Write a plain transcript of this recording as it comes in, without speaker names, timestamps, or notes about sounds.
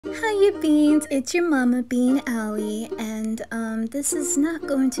Hiya beans, it's your mama bean Allie, and this is not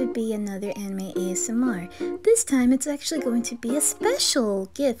going to be another anime ASMR. This time it's actually going to be a special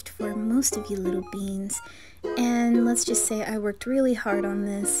gift for most of you little beans. And let's just say I worked really hard on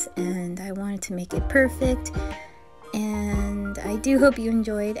this and I wanted to make it perfect. And I do hope you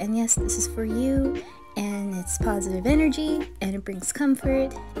enjoyed, and yes, this is for you. And it's positive energy, and it brings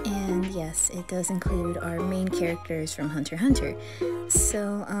comfort, and yes, it does include our main characters from Hunter x Hunter.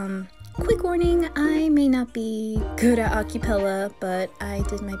 So, quick warning, I may not be good at acapella, but I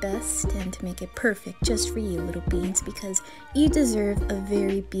did my best and to make it perfect just for you little beans, because you deserve a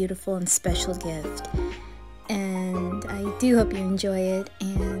very beautiful and special gift. And I do hope you enjoy it,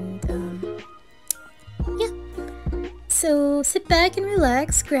 and yeah. So sit back and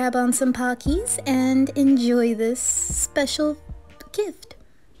relax, grab on some Pockies, and enjoy this special gift.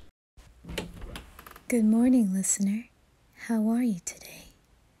 Good morning, listener. How are you today?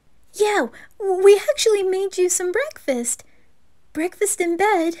 Yeah, we actually made you some breakfast. Breakfast in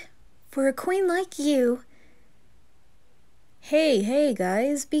bed for a queen like you. Hey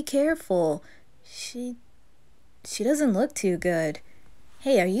guys, be careful. She doesn't look too good.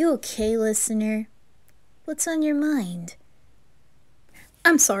 Hey, are you okay, listener? What's on your mind?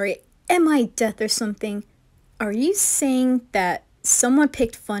 I'm sorry, am I deaf or something? Are you saying that someone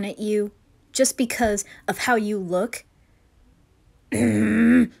picked fun at you just because of how you look?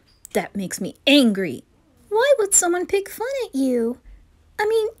 That makes me angry. Why would someone pick fun at you? I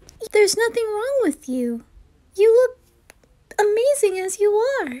mean, there's nothing wrong with you. You look amazing as you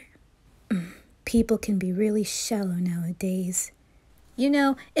are. People can be really shallow nowadays. You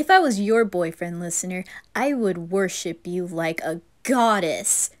know, if I was your boyfriend, listener, I would worship you like a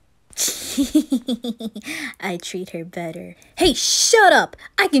goddess. I treat her better. Hey, shut up!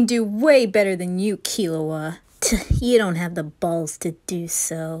 I can do way better than you, Killua. You don't have the balls to do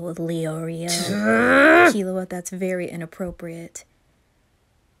so, Leorio. Killua, that's very inappropriate.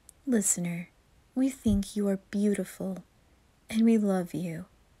 Listener, we think you are beautiful, and we love you.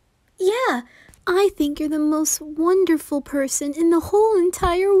 Yeah, I think you're the most wonderful person in the whole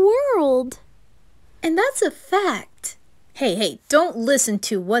entire world. And that's a fact. Hey, don't listen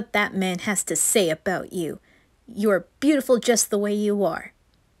to what that man has to say about you. You're beautiful just the way you are.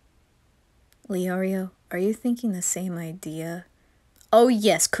 Leorio, are you thinking the same idea? Oh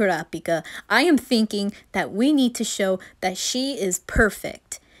yes, Kurapika. I am thinking that we need to show that she is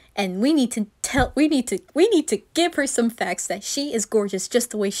perfect. And we need to give her some facts that she is gorgeous just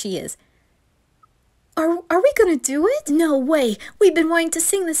the way she is. Are we gonna do it? No way! We've been wanting to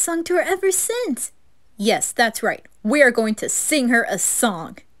sing this song to her ever since! Yes, that's right. We are going to sing her a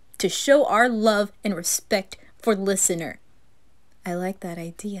song to show our love and respect for the listener. I like that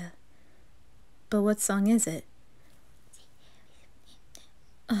idea. But what song is it?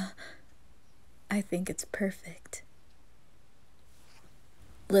 I think it's perfect.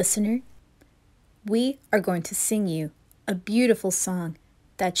 Listener, we are going to sing you a beautiful song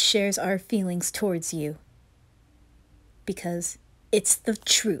that shares our feelings towards you, because it's the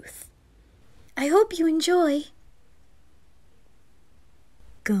truth. I hope you enjoy.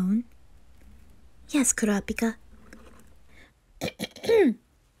 Gon? Yes, Kurapika.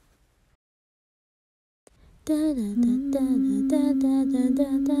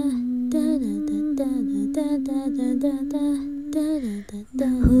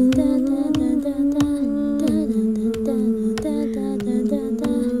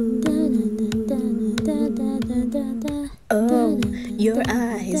 Oh, your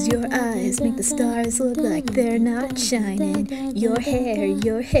eyes make the stars look like they're not shining. Your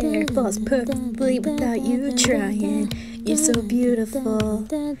hair falls perfectly without you trying. You're so beautiful,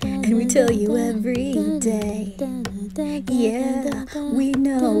 and we tell you every day. Yeah, we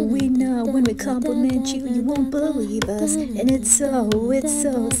know, when we compliment you, you won't believe us. And it's so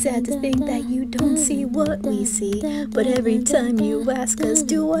sad to think that you don't see what we see. But every time you ask us,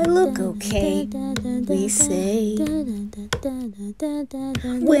 do I look okay? We say,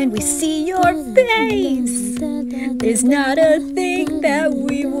 when we see your face, there's not a thing that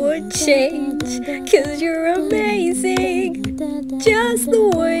we would change. 'Cause you're amazing, just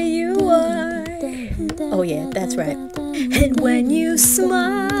the way you are. Oh yeah, that's right. And when you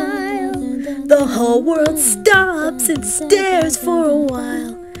smile, the whole world stops and stares for a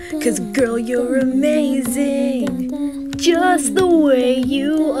while. 'Cause girl, you're amazing, just the way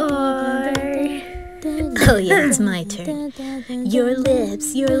you are. Oh yeah, it's my turn. Your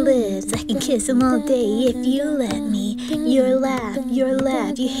lips, I can kiss them all day if you let me. Your laugh,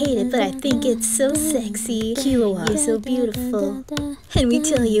 you hate it, but I think it's so sexy. Killua, you're so beautiful, and we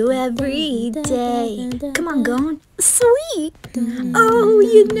tell you every day. Come on, go. Sweet! Oh,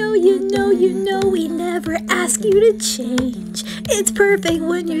 you know, we never ask you to change. It's perfect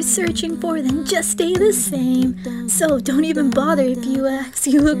when you're searching for them, just stay the same. So don't even bother if you ask,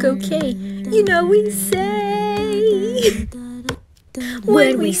 you look okay. You know we say,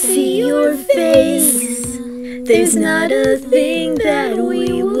 when we see your face, there's not a thing that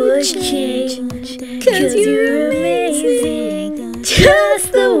we would change. 'Cause you're amazing,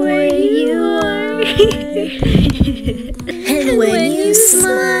 just the way you are. And when you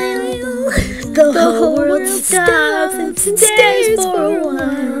smile, the whole world stops and stares for a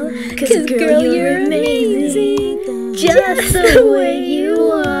while. 'Cause girl, you're amazing, just the way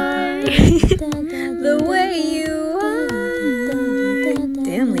you are. The way you are.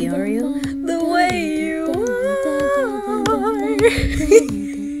 Damn, Leorio. The way you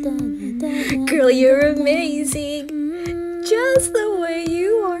are. Girl, you're amazing, just the way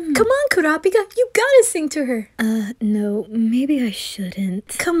you are. Come on, Kurapika, you gotta sing to her. No, maybe I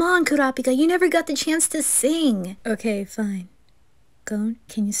shouldn't. Come on, Kurapika, you never got the chance to sing. Okay, fine. Gon,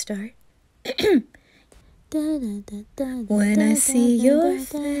 can you start? When I see your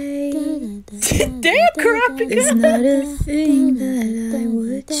face, damn, Kurapika! There's not a thing that I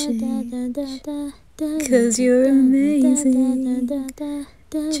would change. 'Cause you're amazing,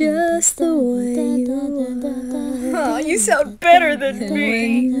 just the way you are. Oh, you sound better than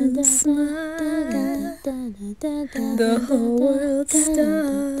me. When you smile, the whole world stops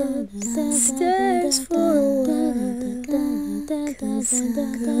and stares for a while. 'Cause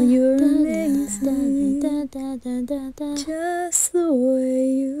girl, you're amazing, just the way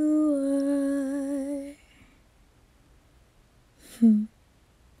you are.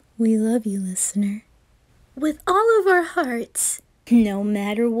 We love you, listener. With all of our hearts. No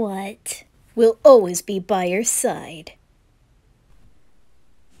matter what, we'll always be by your side.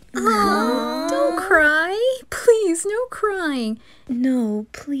 Aww, don't cry. Please, no crying. No,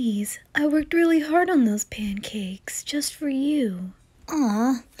 please. I worked really hard on those pancakes, just for you.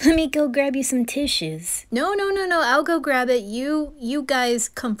 Aw, let me go grab you some tissues. No, I'll go grab it. You guys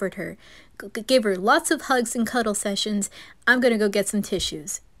comfort her. Give her lots of hugs and cuddle sessions. I'm gonna go get some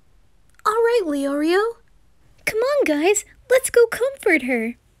tissues. All right, Leorio. Come on, guys. Let's go comfort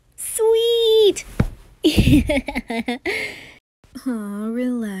her. Sweet! Aw,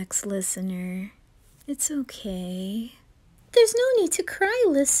 relax, listener. It's okay. There's no need to cry,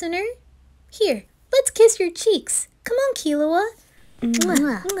 listener. Here, let's kiss your cheeks. Come on, Killua.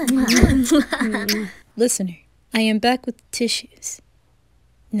 Listener, I am back with the tissues.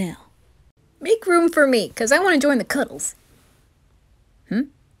 Now, make room for me, because I want to join the cuddles.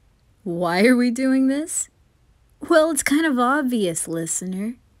 Why are we doing this? Well, it's kind of obvious,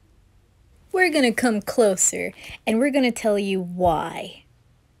 listener. We're gonna come closer, and we're gonna tell you why.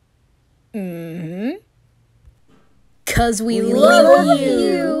 'Cause we love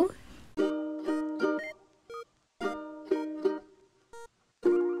you!